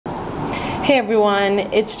Hey everyone,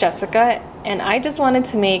 it's Jessica, and I just wanted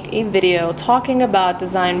to make a video talking about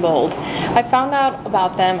DesignBold. I found out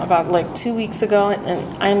about them about like 2 weeks ago,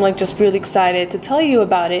 and I'm like just really excited to tell you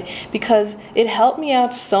about it because it helped me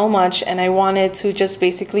out so much, and I wanted to just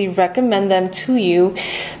basically recommend them to you.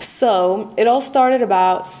 So it all started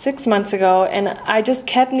about 6 months ago, and I just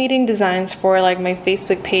kept needing designs for like my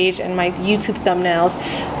Facebook page and my YouTube thumbnails,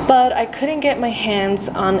 but I couldn't get my hands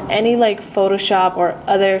on any like Photoshop or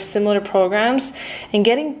other similar programs, and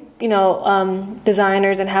getting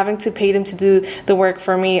designers and having to pay them to do the work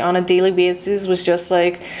for me on a daily basis was just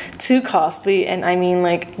like too costly. And I mean,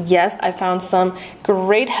 like, yes, I found some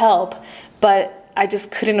great help, but I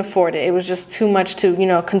just couldn't afford it. It was just too much to,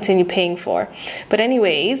 continue paying for. But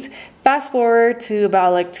anyways, fast forward to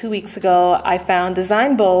about like 2 weeks ago, I found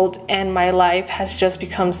DesignBold, and my life has just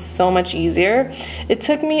become so much easier. It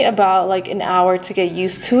took me about like an hour to get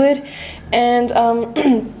used to it, and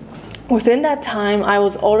within that time, I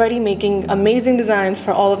was already making amazing designs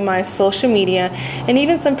for all of my social media and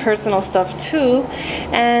even some personal stuff too.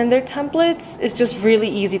 And their templates is just really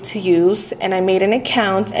easy to use, and I made an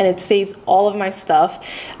account and it saves all of my stuff.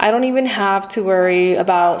 I don't even have to worry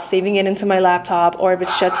about saving it into my laptop, or if it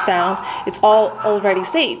shuts down, it's all already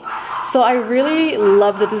saved. So I really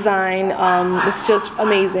love the design. It's just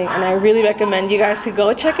amazing, and I really recommend you guys to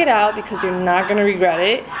go check it out because you're not gonna regret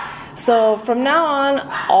it. So from now on,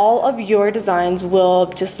 all of your designs will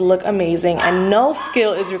just look amazing and no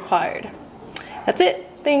skill is required. That's it.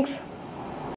 Thanks.